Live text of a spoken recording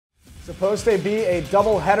Supposed to be a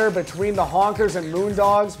doubleheader between the Honkers and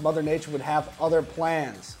Moondogs. Mother Nature would have other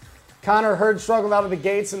plans. Connor Hurd struggled out of the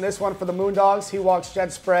gates in this one for the Moondogs. He walks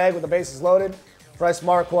Jed Sprague with the bases loaded. Bryce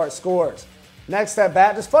Marquardt scores. Next at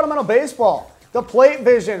bat, just fundamental baseball. The plate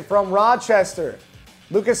vision from Rochester.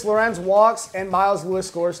 Lucas Lorenz walks and Miles Lewis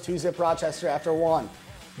scores 2-zip Rochester after one.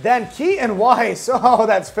 Then Keaton Weiss. Oh,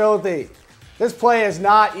 that's filthy. This play is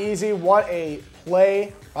not easy. What a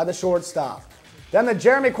play by the shortstop. Then the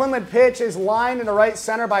Jeremy Quinlan pitch is lined into right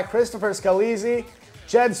center by Christopher Scalise.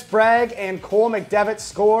 Jed Sprague and Cole McDevitt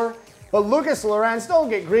score. But Lucas Lorenz, don't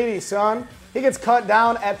get greedy, son. He gets cut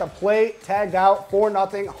down at the plate, tagged out,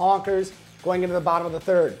 4-0 Honkers going into the bottom of the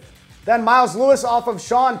third. Then Miles Lewis off of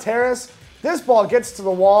Sean Terrace. This ball gets to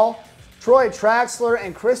the wall. Troy Traxler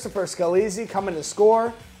and Christopher Scalise come in to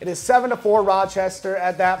score. It is 7-4 Rochester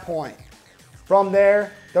at that point. From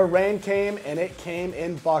there, the rain came, and it came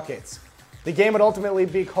in buckets. The game would ultimately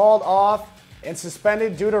be called off and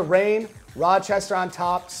suspended due to rain. Rochester on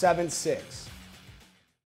top, 7-6.